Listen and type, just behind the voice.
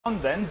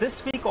Then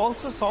this week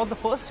also saw the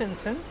first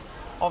instance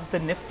of the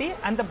Nifty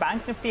and the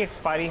Bank Nifty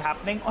expiry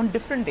happening on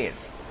different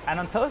days.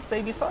 And on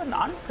Thursday, we saw an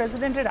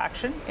unprecedented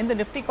action in the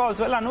Nifty calls.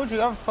 Well, Anuj,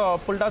 you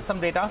have pulled out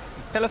some data.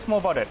 Tell us more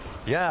about it.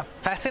 Yeah,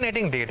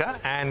 fascinating data.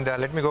 And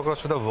let me go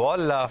across to the wall.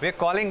 We're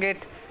calling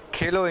it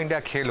Khelo India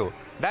Khelo.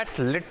 That's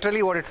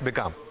literally what it's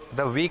become.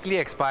 The weekly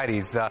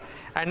expiries.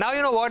 And now,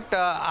 you know what,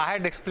 I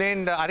had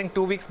explained, I think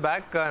 2 weeks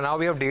back, now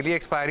we have daily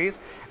expiries.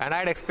 And I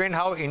had explained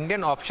how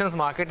Indian options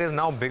market is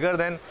now bigger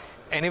than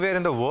anywhere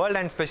in the world,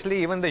 and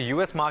especially even the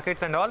US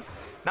markets and all.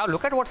 Now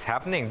look at what's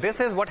happening. This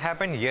is what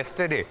happened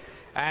yesterday.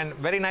 And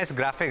very nice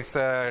graphics.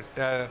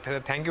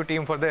 Thank you,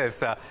 team, for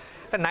this.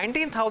 The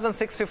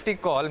 19,650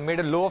 call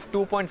made a low of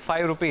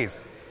 2.5 rupees.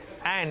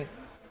 And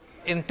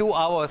in 2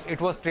 hours,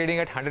 it was trading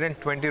at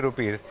 120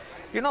 rupees.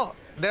 You know,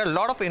 there are a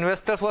lot of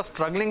investors who are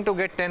struggling to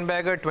get 10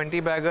 bagger, 20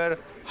 bagger,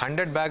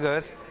 100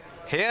 baggers.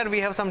 Here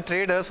we have some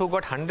traders who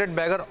got 100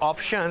 bagger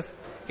options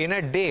in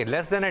a day,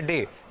 less than a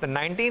day. The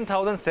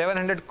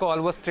 19,700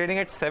 call was trading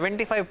at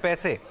 75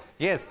 paise.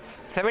 Yes,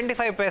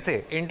 75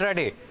 paise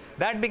intraday.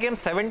 That became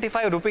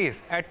 75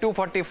 rupees at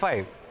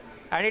 245.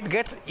 And it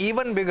gets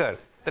even bigger.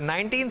 The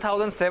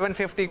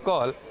 19,750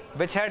 call,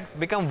 which had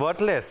become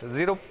worthless,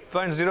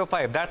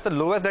 0.05. That's the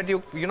lowest that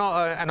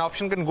an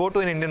option can go to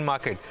in Indian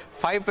market.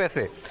 5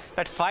 paise.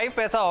 That 5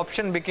 paisa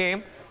option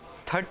became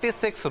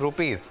 36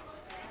 rupees.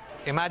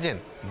 Imagine,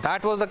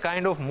 that was the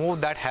kind of move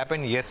that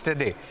happened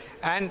yesterday.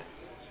 And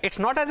it's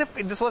not as if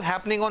this was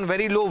happening on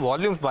very low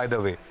volumes, by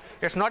the way.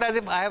 It's not as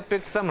if I have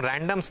picked some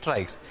random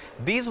strikes.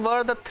 These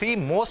were the 3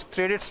 most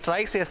traded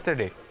strikes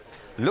yesterday.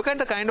 Look at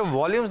the kind of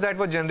volumes that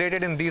were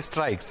generated in these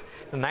strikes.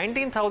 The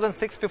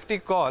 19,650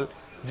 call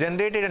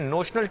generated a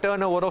notional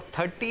turnover of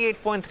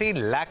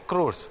 38.3 lakh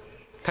crores.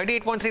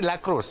 38.3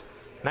 lakh crores.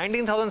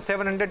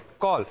 19,700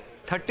 call,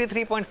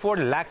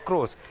 33.4 lakh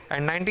crores.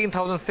 And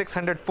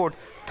 19,600 put,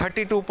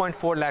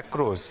 32.4 lakh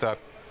crores.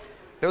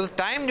 There was a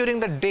time during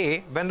the day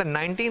when the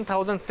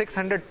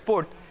 19,600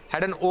 put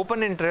had an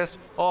open interest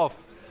of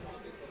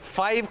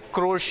 5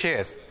 crore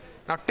shares.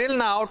 Now, till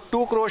now,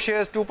 2 crore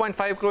shares,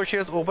 2.5 crore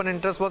shares open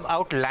interest was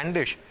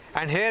outlandish.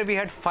 And here we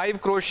had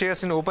 5 crore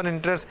shares in open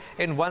interest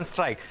in one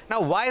strike.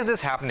 Now, why is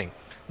this happening?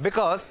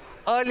 Because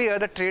earlier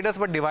the traders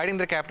were dividing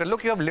their capital.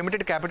 Look, you have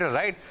limited capital,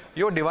 right?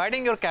 You're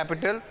dividing your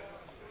capital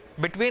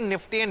between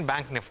Nifty and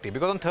Bank Nifty,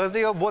 because on Thursday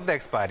you have both the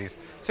expiries.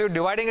 So you're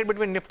dividing it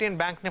between Nifty and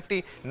Bank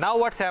Nifty. Now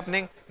what's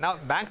happening? Now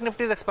Bank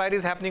Nifty's expiry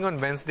is happening on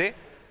Wednesday.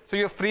 So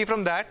you're free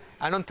from that.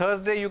 And on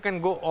Thursday you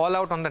can go all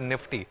out on the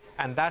Nifty.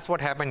 And that's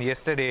what happened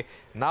yesterday.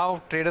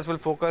 Now traders will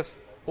focus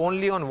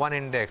only on one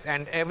index.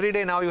 And every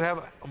day now you have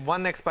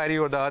one expiry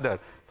or the other.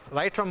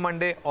 Right from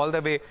Monday all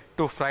the way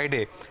to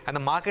Friday. And the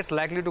market's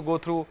likely to go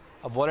through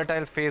a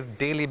volatile phase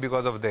daily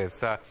because of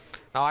this.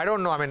 Now, I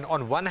don't know. I mean,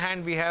 on one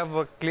hand, we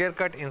have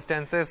clear-cut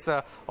instances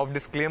of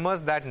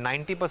disclaimers that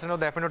 90% of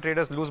the F&O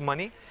traders lose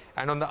money.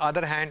 And on the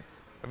other hand,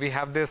 we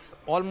have this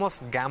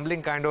almost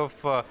gambling kind of,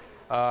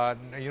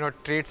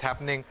 trades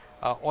happening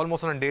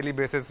almost on a daily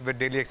basis with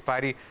daily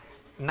expiry.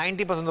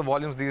 90% of the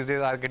volumes these days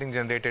are getting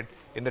generated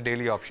in the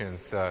daily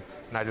options.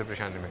 Nigel,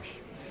 Prashant,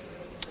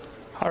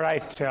 Nimesh. All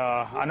right,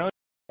 Anuj.